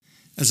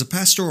As a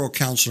pastoral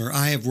counselor,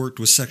 I have worked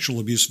with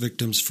sexual abuse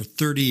victims for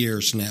 30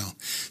 years now.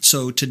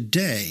 So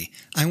today,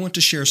 I want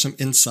to share some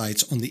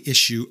insights on the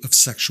issue of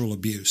sexual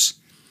abuse.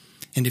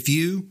 And if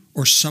you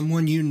or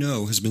someone you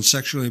know has been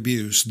sexually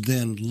abused,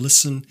 then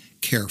listen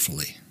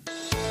carefully.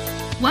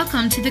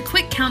 Welcome to the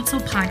Quick Counsel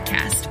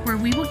podcast, where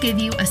we will give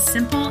you a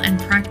simple and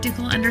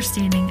practical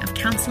understanding of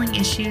counseling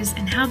issues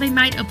and how they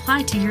might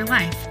apply to your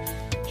life.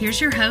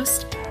 Here's your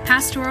host,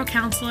 pastoral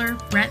counselor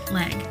Brett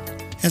Legg.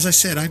 As I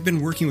said, I've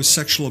been working with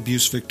sexual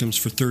abuse victims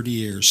for 30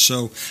 years,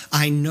 so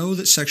I know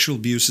that sexual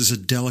abuse is a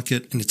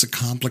delicate and it's a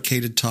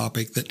complicated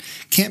topic that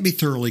can't be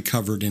thoroughly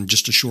covered in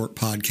just a short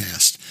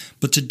podcast.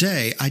 But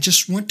today, I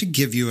just want to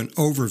give you an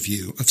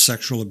overview of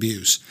sexual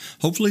abuse.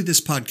 Hopefully, this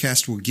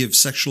podcast will give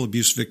sexual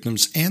abuse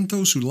victims and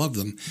those who love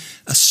them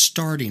a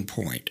starting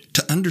point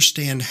to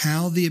understand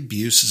how the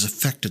abuse has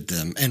affected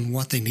them and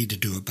what they need to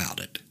do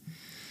about it.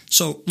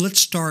 So let's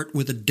start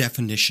with a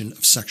definition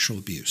of sexual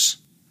abuse.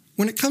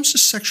 When it comes to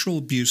sexual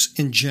abuse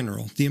in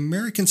general, the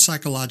American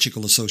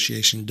Psychological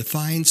Association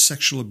defines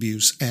sexual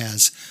abuse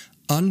as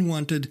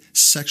unwanted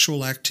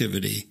sexual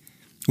activity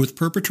with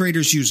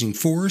perpetrators using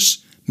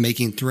force,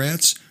 making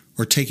threats,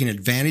 or taking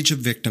advantage of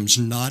victims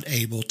not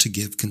able to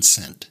give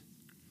consent.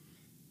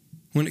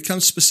 When it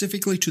comes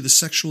specifically to the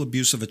sexual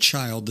abuse of a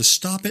child, the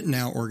Stop It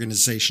Now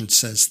organization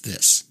says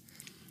this: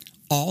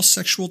 all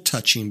sexual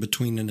touching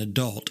between an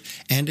adult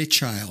and a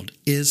child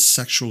is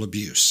sexual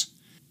abuse.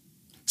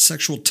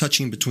 Sexual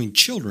touching between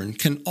children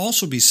can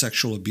also be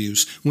sexual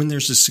abuse when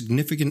there's a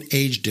significant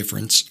age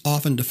difference,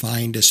 often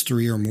defined as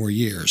 3 or more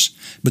years,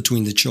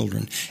 between the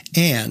children,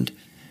 and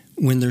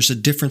when there's a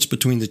difference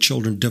between the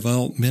children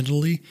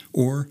developmentally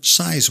or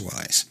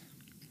size-wise.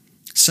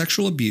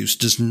 Sexual abuse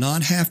does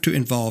not have to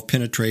involve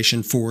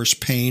penetration, force,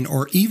 pain,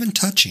 or even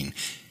touching.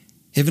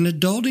 If an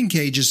adult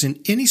engages in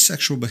any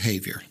sexual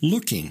behavior,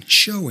 looking,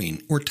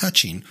 showing, or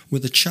touching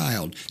with a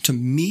child to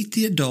meet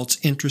the adult's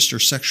interest or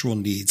sexual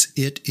needs,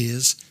 it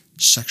is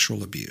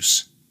sexual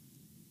abuse.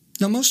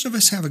 Now, most of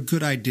us have a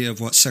good idea of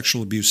what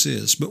sexual abuse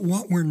is, but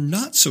what we're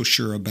not so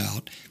sure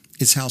about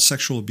is how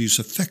sexual abuse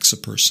affects a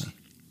person.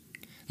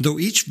 Though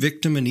each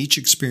victim and each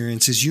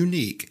experience is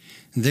unique,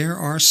 there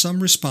are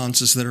some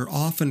responses that are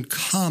often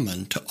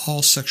common to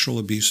all sexual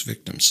abuse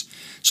victims.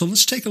 So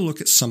let's take a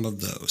look at some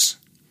of those.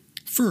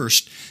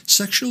 First,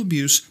 sexual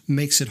abuse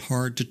makes it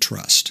hard to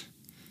trust.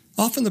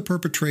 Often the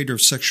perpetrator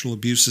of sexual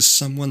abuse is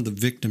someone the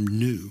victim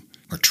knew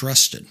or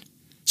trusted.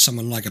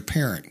 Someone like a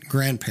parent,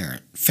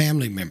 grandparent,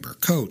 family member,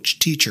 coach,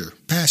 teacher,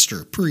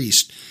 pastor,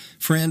 priest,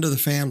 friend of the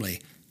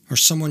family, or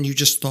someone you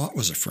just thought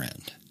was a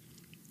friend.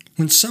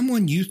 When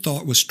someone you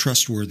thought was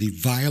trustworthy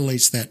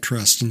violates that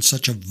trust in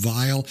such a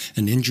vile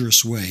and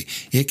injurious way,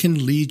 it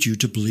can lead you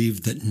to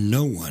believe that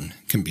no one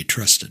can be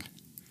trusted.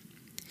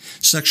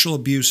 Sexual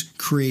abuse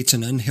creates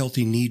an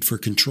unhealthy need for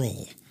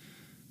control.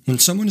 When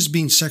someone is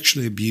being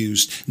sexually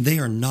abused, they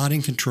are not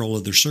in control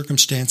of their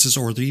circumstances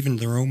or even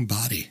their own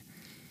body.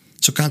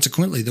 So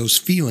consequently, those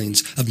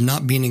feelings of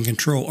not being in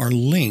control are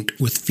linked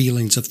with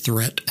feelings of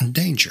threat and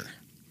danger.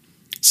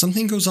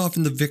 Something goes off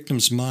in the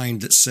victim's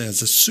mind that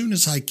says, as soon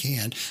as I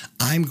can,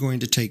 I'm going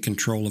to take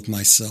control of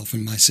myself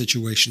and my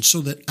situation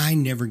so that I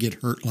never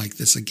get hurt like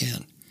this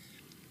again.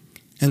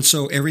 And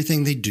so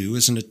everything they do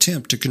is an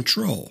attempt to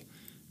control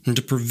and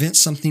to prevent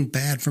something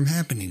bad from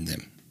happening to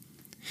them.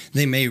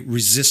 They may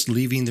resist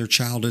leaving their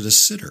child at a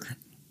sitter.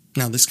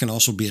 Now, this can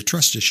also be a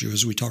trust issue,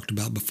 as we talked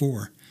about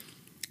before.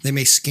 They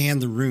may scan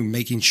the room,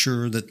 making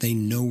sure that they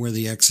know where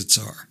the exits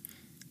are.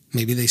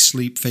 Maybe they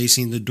sleep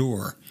facing the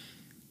door.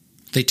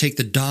 They take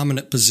the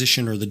dominant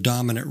position or the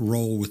dominant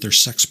role with their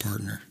sex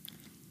partner.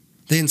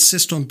 They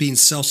insist on being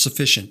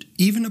self-sufficient,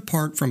 even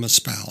apart from a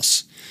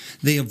spouse.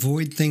 They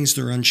avoid things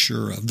they're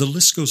unsure of. The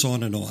list goes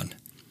on and on.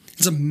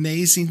 It's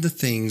amazing the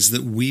things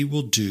that we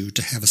will do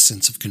to have a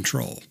sense of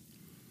control.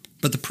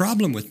 But the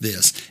problem with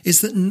this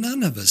is that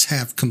none of us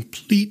have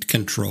complete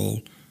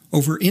control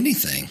over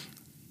anything,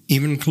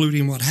 even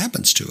including what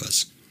happens to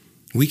us.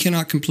 We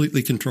cannot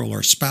completely control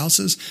our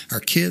spouses,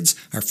 our kids,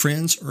 our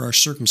friends, or our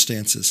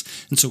circumstances.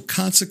 And so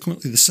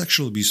consequently, the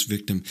sexual abuse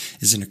victim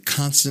is in a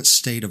constant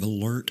state of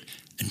alert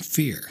and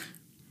fear,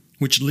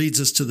 which leads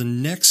us to the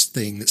next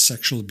thing that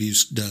sexual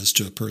abuse does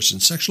to a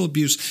person. Sexual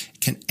abuse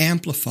can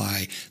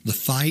amplify the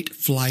fight,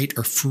 flight,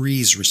 or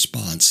freeze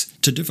response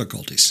to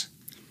difficulties.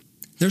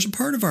 There's a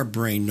part of our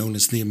brain known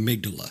as the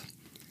amygdala.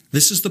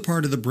 This is the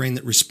part of the brain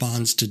that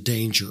responds to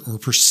danger or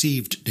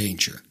perceived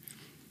danger.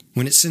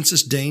 When it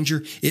senses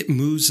danger, it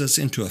moves us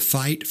into a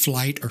fight,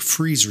 flight, or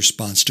freeze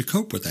response to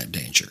cope with that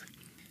danger.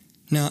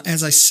 Now,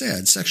 as I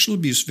said, sexual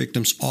abuse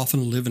victims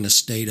often live in a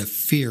state of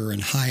fear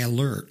and high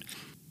alert.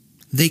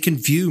 They can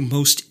view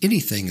most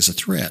anything as a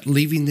threat,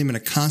 leaving them in a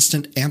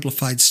constant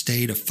amplified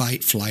state of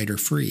fight, flight, or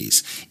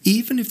freeze,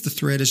 even if the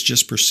threat is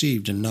just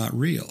perceived and not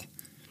real.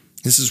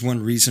 This is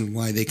one reason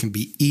why they can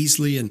be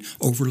easily and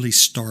overly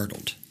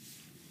startled.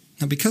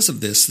 Now, because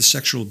of this, the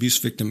sexual abuse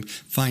victim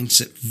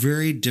finds it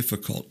very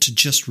difficult to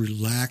just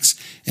relax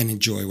and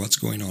enjoy what's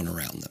going on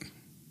around them.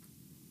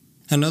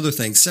 Another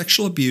thing,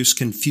 sexual abuse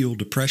can fuel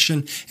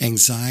depression,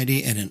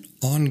 anxiety, and an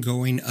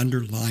ongoing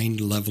underlying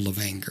level of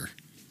anger.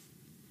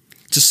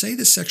 To say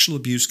that sexual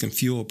abuse can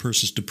fuel a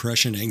person's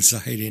depression,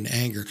 anxiety, and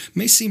anger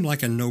may seem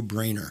like a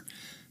no-brainer,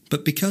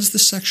 but because the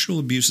sexual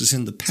abuse is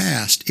in the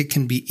past, it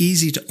can be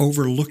easy to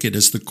overlook it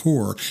as the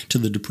core to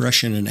the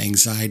depression and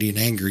anxiety and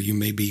anger you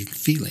may be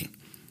feeling.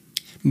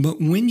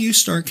 But when you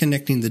start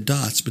connecting the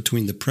dots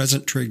between the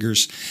present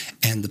triggers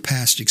and the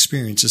past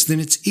experiences, then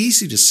it's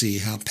easy to see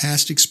how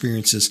past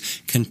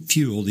experiences can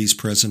fuel these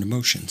present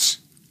emotions.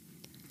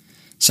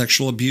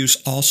 Sexual abuse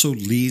also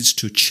leads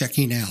to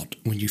checking out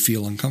when you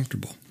feel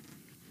uncomfortable.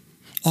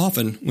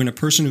 Often, when a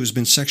person who has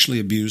been sexually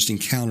abused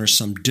encounters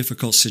some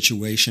difficult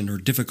situation or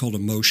difficult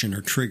emotion or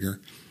trigger,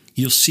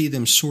 you'll see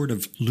them sort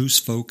of lose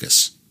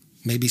focus,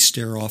 maybe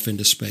stare off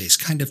into space,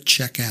 kind of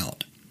check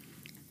out.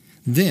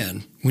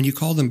 Then, when you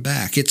call them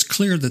back, it's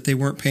clear that they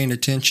weren't paying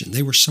attention.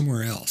 They were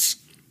somewhere else.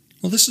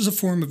 Well, this is a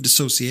form of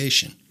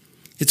dissociation.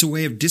 It's a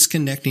way of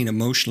disconnecting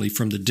emotionally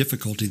from the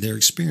difficulty they're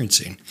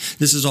experiencing.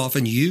 This is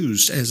often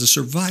used as a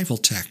survival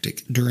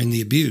tactic during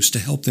the abuse to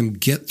help them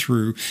get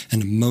through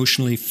an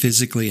emotionally,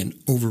 physically, and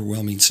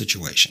overwhelming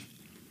situation.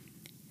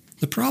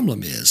 The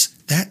problem is,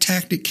 that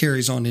tactic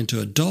carries on into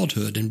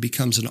adulthood and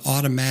becomes an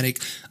automatic,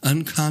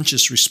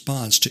 unconscious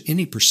response to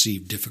any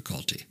perceived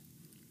difficulty.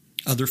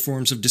 Other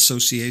forms of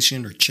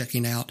dissociation or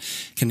checking out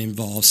can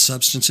involve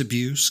substance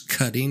abuse,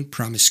 cutting,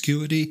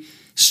 promiscuity,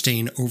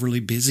 staying overly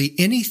busy,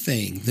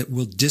 anything that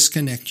will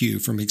disconnect you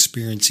from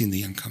experiencing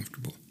the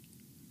uncomfortable.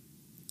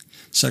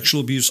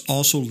 Sexual abuse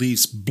also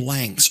leaves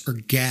blanks or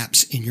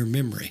gaps in your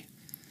memory.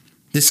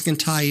 This can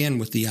tie in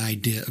with the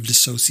idea of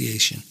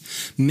dissociation.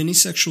 Many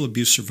sexual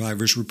abuse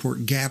survivors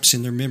report gaps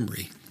in their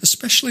memory,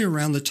 especially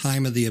around the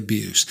time of the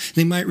abuse.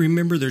 They might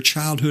remember their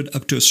childhood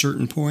up to a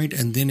certain point,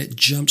 and then it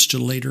jumps to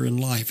later in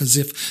life, as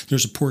if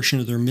there's a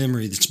portion of their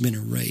memory that's been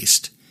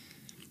erased.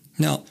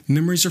 Now,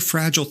 memories are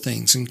fragile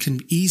things and can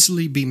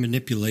easily be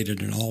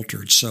manipulated and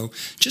altered, so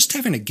just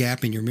having a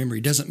gap in your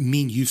memory doesn't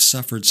mean you've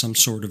suffered some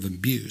sort of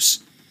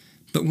abuse.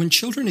 But when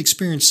children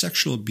experience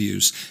sexual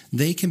abuse,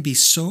 they can be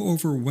so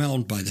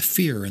overwhelmed by the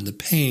fear and the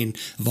pain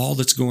of all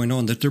that's going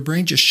on that their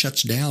brain just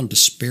shuts down to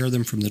spare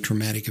them from the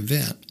traumatic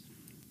event.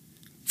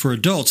 For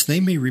adults, they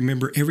may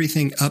remember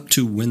everything up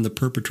to when the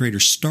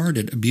perpetrator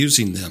started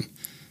abusing them,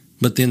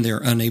 but then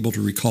they're unable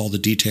to recall the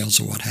details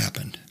of what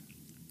happened.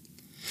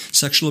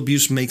 Sexual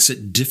abuse makes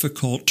it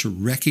difficult to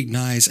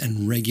recognize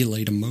and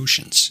regulate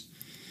emotions.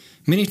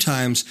 Many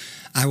times,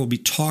 I will be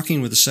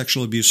talking with a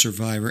sexual abuse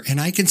survivor,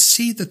 and I can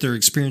see that they're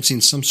experiencing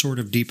some sort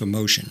of deep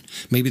emotion.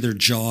 Maybe their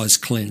jaw is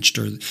clenched,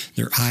 or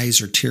their eyes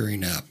are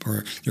tearing up,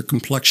 or their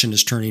complexion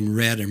is turning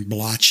red and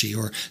blotchy,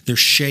 or they're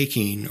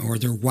shaking, or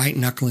they're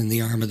white-knuckling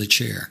the arm of the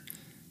chair.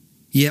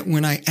 Yet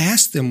when I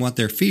ask them what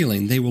they're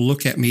feeling, they will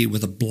look at me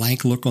with a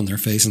blank look on their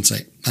face and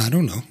say, "I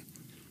don't know."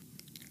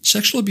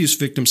 Sexual abuse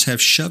victims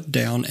have shoved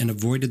down and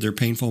avoided their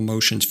painful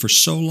emotions for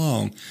so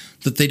long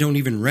that they don't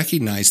even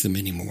recognize them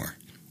anymore,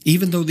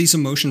 even though these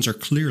emotions are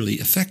clearly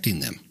affecting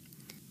them.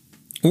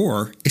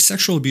 Or a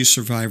sexual abuse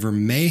survivor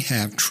may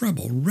have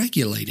trouble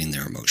regulating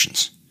their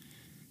emotions.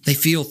 They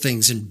feel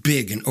things in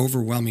big and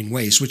overwhelming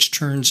ways, which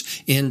turns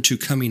into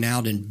coming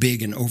out in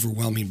big and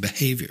overwhelming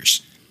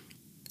behaviors.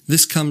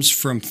 This comes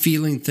from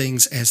feeling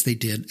things as they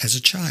did as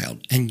a child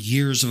and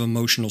years of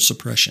emotional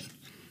suppression.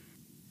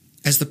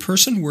 As the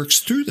person works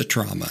through the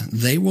trauma,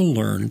 they will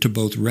learn to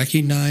both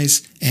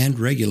recognize and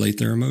regulate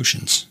their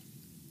emotions.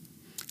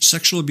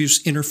 Sexual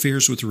abuse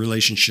interferes with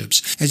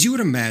relationships. As you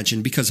would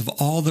imagine, because of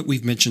all that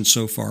we've mentioned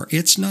so far,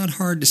 it's not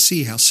hard to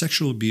see how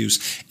sexual abuse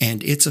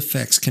and its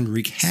effects can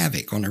wreak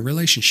havoc on a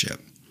relationship.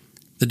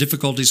 The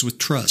difficulties with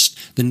trust,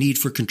 the need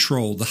for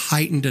control, the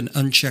heightened and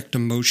unchecked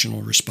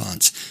emotional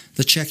response,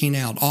 the checking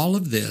out, all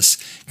of this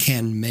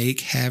can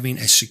make having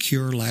a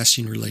secure,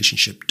 lasting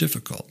relationship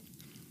difficult.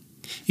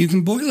 You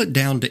can boil it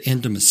down to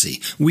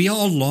intimacy. We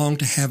all long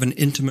to have an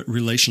intimate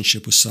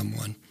relationship with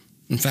someone.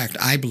 In fact,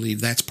 I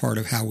believe that's part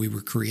of how we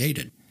were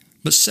created.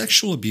 But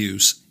sexual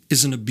abuse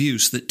is an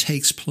abuse that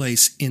takes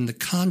place in the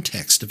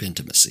context of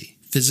intimacy,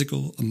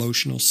 physical,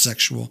 emotional,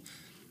 sexual.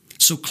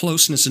 So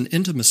closeness and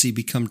intimacy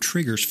become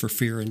triggers for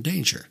fear and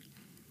danger.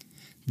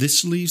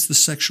 This leaves the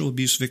sexual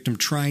abuse victim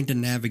trying to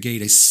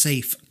navigate a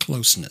safe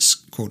closeness,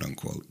 quote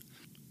unquote.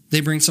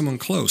 They bring someone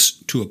close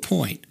to a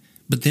point,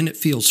 but then it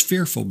feels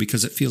fearful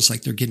because it feels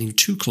like they're getting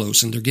too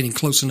close and they're getting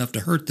close enough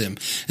to hurt them,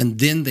 and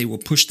then they will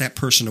push that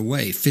person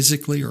away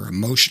physically or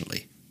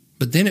emotionally.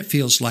 But then it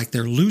feels like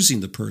they're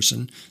losing the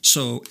person,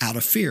 so out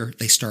of fear,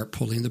 they start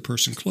pulling the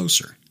person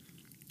closer.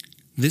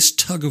 This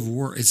tug of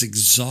war is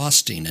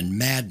exhausting and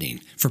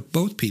maddening for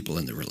both people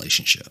in the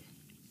relationship.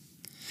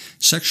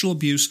 Sexual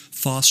abuse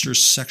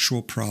fosters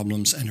sexual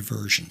problems and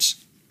aversions.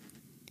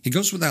 It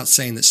goes without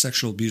saying that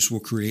sexual abuse will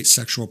create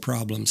sexual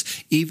problems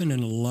even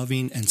in a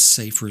loving and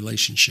safe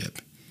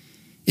relationship.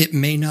 It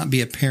may not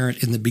be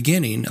apparent in the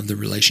beginning of the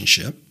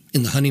relationship,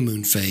 in the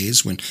honeymoon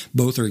phase when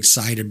both are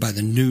excited by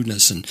the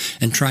newness and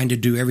trying to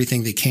do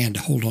everything they can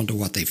to hold on to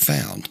what they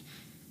found.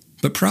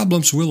 But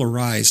problems will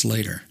arise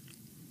later.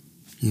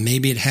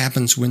 Maybe it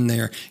happens when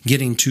they're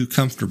getting too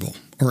comfortable,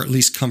 or at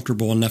least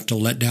comfortable enough to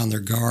let down their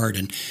guard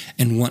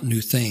and want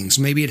new things.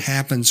 Maybe it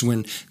happens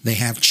when they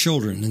have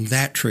children and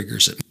that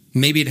triggers it.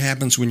 Maybe it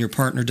happens when your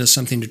partner does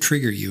something to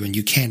trigger you and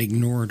you can't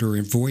ignore it or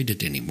avoid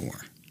it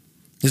anymore.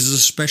 This is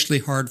especially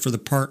hard for the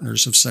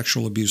partners of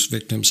sexual abuse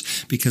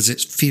victims because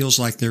it feels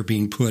like they're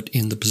being put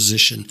in the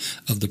position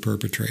of the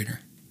perpetrator.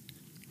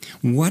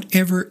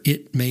 Whatever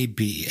it may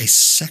be, a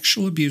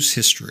sexual abuse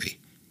history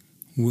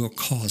will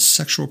cause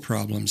sexual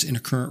problems in a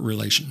current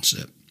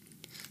relationship.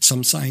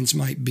 Some signs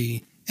might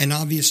be an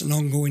obvious and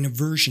ongoing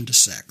aversion to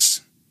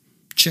sex,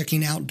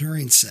 checking out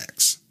during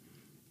sex,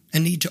 a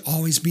need to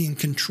always be in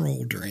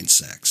control during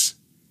sex,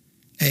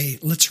 a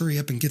let's hurry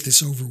up and get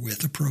this over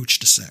with approach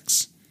to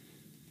sex,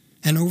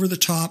 an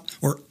over-the-top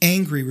or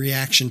angry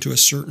reaction to a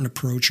certain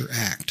approach or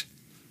act,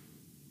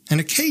 and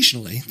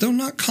occasionally, though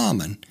not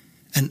common,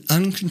 an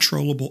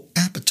uncontrollable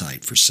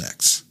appetite for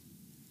sex.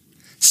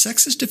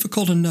 Sex is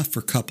difficult enough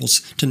for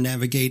couples to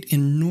navigate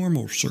in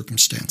normal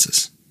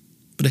circumstances,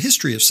 but a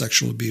history of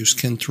sexual abuse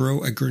can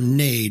throw a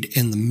grenade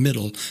in the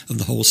middle of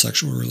the whole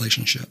sexual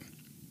relationship.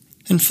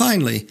 And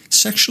finally,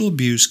 sexual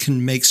abuse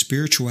can make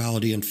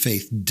spirituality and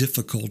faith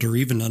difficult or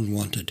even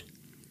unwanted.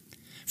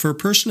 For a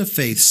person of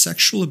faith,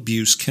 sexual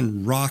abuse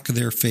can rock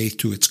their faith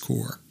to its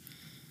core.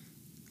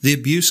 The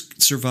abuse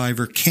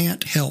survivor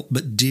can't help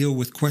but deal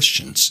with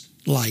questions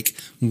like,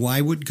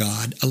 why would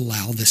God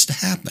allow this to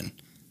happen,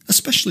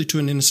 especially to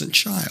an innocent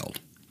child?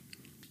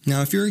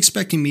 Now, if you're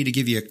expecting me to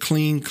give you a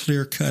clean,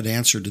 clear-cut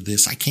answer to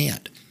this, I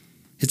can't.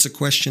 It's a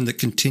question that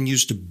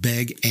continues to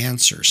beg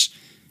answers.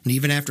 And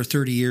even after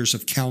 30 years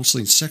of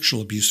counseling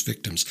sexual abuse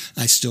victims,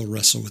 I still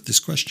wrestle with this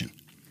question.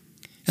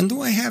 And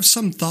though I have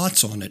some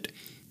thoughts on it,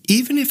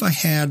 even if I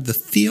had the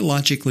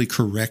theologically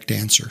correct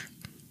answer,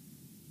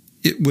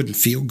 it wouldn't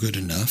feel good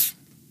enough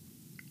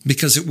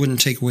because it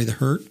wouldn't take away the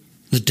hurt,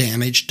 the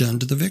damage done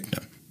to the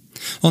victim.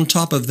 On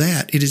top of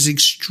that, it is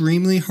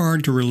extremely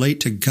hard to relate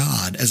to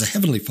God as a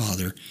heavenly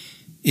father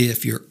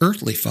if your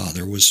earthly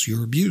father was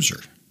your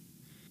abuser.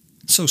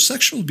 So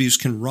sexual abuse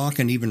can rock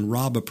and even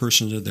rob a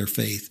person of their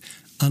faith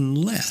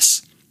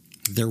unless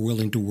they're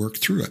willing to work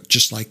through it,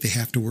 just like they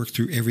have to work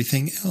through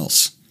everything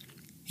else.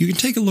 You can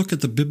take a look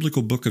at the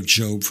biblical book of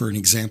Job for an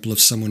example of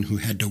someone who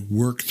had to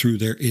work through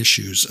their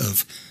issues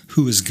of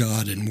who is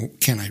God and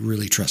can I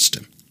really trust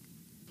him.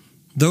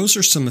 Those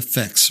are some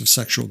effects of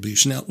sexual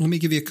abuse. Now, let me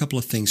give you a couple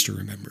of things to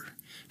remember.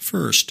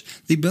 First,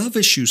 the above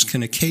issues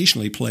can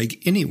occasionally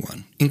plague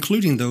anyone,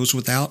 including those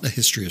without a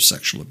history of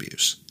sexual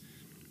abuse.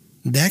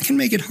 That can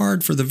make it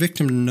hard for the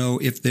victim to know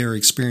if they're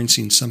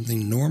experiencing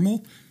something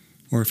normal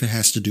or if it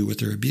has to do with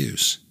their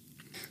abuse.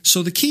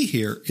 So the key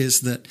here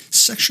is that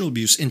sexual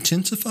abuse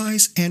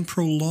intensifies and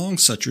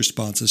prolongs such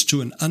responses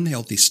to an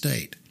unhealthy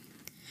state.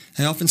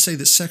 I often say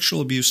that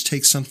sexual abuse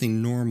takes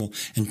something normal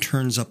and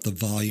turns up the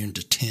volume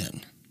to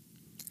 10.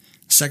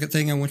 Second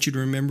thing I want you to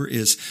remember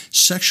is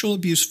sexual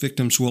abuse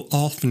victims will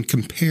often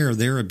compare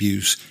their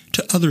abuse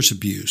to others'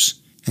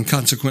 abuse, and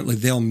consequently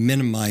they'll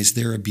minimize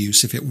their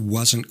abuse if it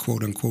wasn't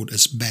quote-unquote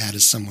as bad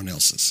as someone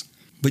else's.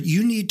 But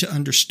you need to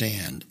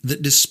understand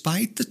that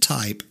despite the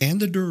type and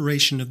the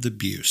duration of the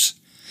abuse,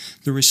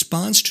 the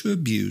response to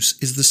abuse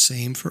is the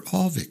same for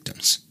all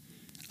victims.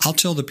 I'll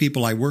tell the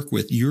people I work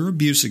with, your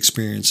abuse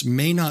experience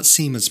may not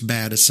seem as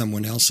bad as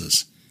someone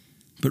else's,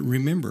 but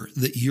remember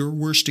that your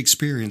worst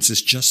experience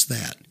is just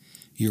that,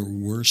 your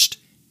worst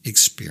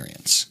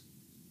experience.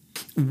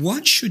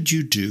 What should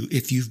you do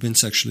if you've been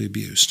sexually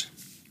abused?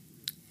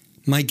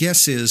 My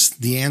guess is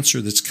the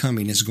answer that's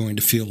coming is going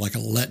to feel like a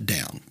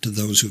letdown to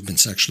those who've been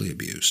sexually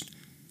abused.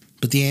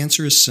 But the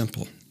answer is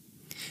simple.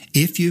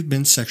 If you've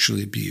been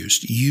sexually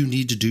abused, you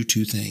need to do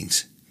two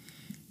things.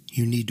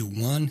 You need to,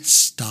 1,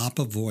 stop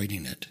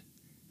avoiding it,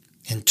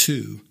 and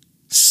 2,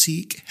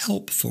 seek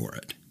help for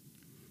it.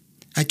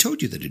 I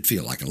told you that it'd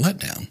feel like a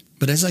letdown,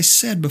 but as I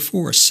said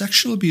before,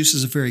 sexual abuse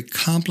is a very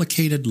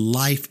complicated,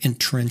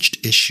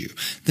 life-entrenched issue.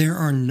 There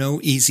are no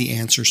easy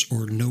answers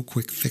or no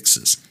quick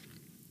fixes.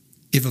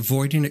 If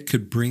avoiding it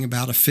could bring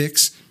about a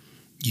fix,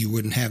 you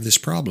wouldn't have this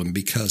problem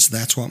because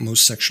that's what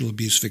most sexual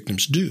abuse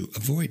victims do,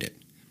 avoid it.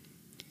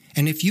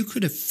 And if you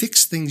could have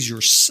fixed things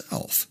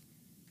yourself,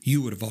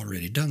 you would have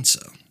already done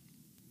so.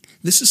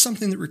 This is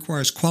something that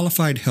requires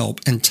qualified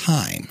help and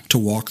time to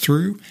walk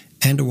through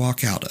and to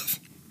walk out of.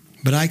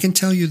 But I can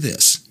tell you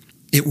this,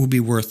 it will be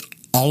worth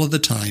all of the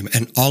time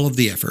and all of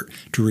the effort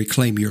to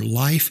reclaim your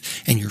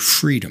life and your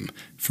freedom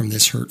from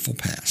this hurtful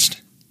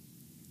past.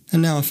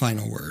 And now a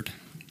final word.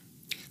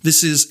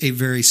 This is a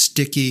very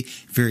sticky,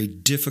 very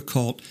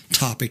difficult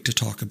topic to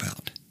talk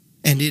about.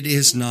 And it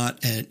is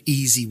not an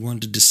easy one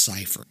to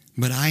decipher.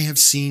 But I have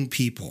seen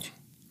people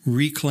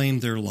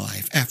reclaim their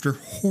life after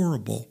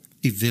horrible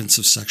events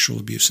of sexual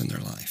abuse in their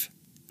life.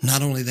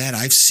 Not only that,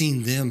 I've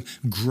seen them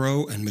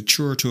grow and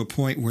mature to a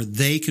point where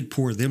they could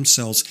pour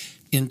themselves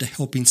into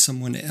helping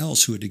someone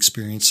else who had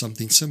experienced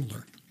something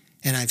similar.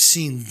 And I've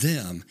seen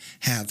them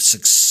have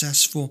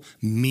successful,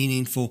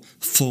 meaningful,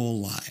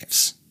 full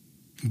lives.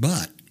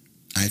 But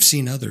I've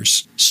seen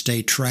others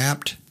stay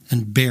trapped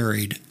and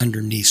buried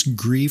underneath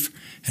grief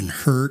and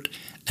hurt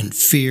and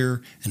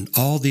fear and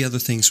all the other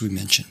things we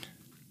mentioned.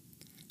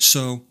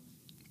 So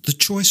the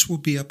choice will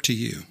be up to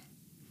you.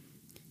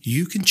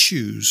 You can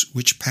choose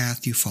which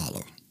path you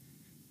follow.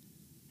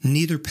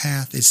 Neither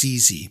path is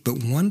easy,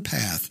 but one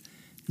path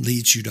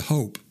leads you to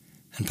hope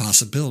and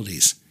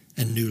possibilities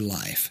and new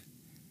life,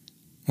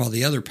 while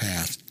the other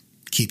path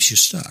keeps you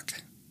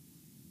stuck.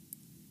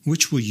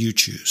 Which will you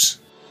choose?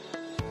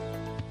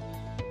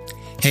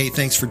 Hey,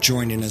 thanks for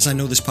joining us. I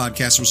know this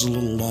podcast was a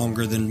little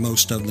longer than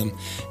most of them,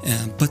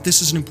 but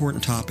this is an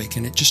important topic,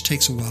 and it just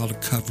takes a while to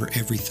cover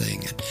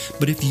everything.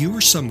 But if you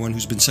are someone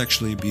who's been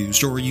sexually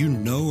abused, or you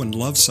know and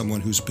love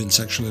someone who's been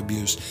sexually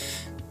abused,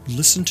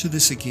 listen to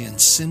this again.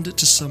 Send it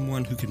to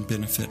someone who can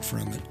benefit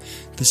from it.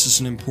 This is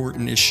an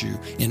important issue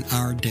in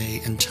our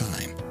day and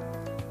time.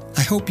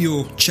 I hope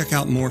you'll check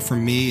out more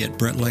from me at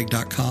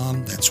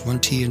brettlegg.com. That's 1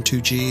 T and 2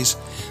 G's.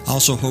 I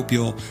also hope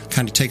you'll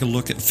kind of take a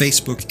look at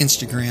Facebook,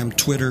 Instagram,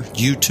 Twitter,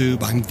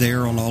 YouTube. I'm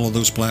there on all of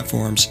those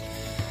platforms.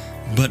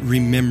 But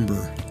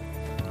remember,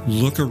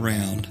 look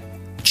around.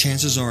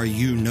 Chances are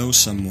you know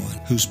someone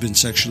who's been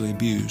sexually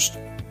abused.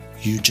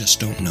 You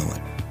just don't know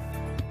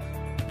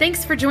it.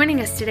 Thanks for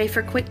joining us today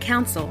for Quick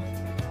Counsel.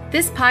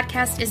 This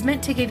podcast is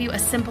meant to give you a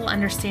simple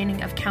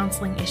understanding of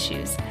counseling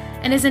issues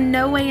and is in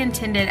no way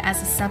intended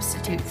as a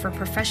substitute for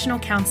professional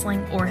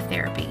counseling or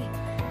therapy.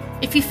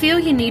 If you feel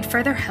you need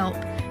further help,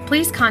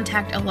 please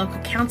contact a local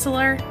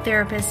counselor,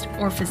 therapist,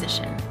 or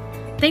physician.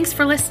 Thanks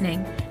for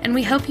listening, and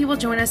we hope you will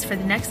join us for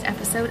the next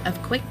episode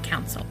of Quick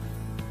Counsel.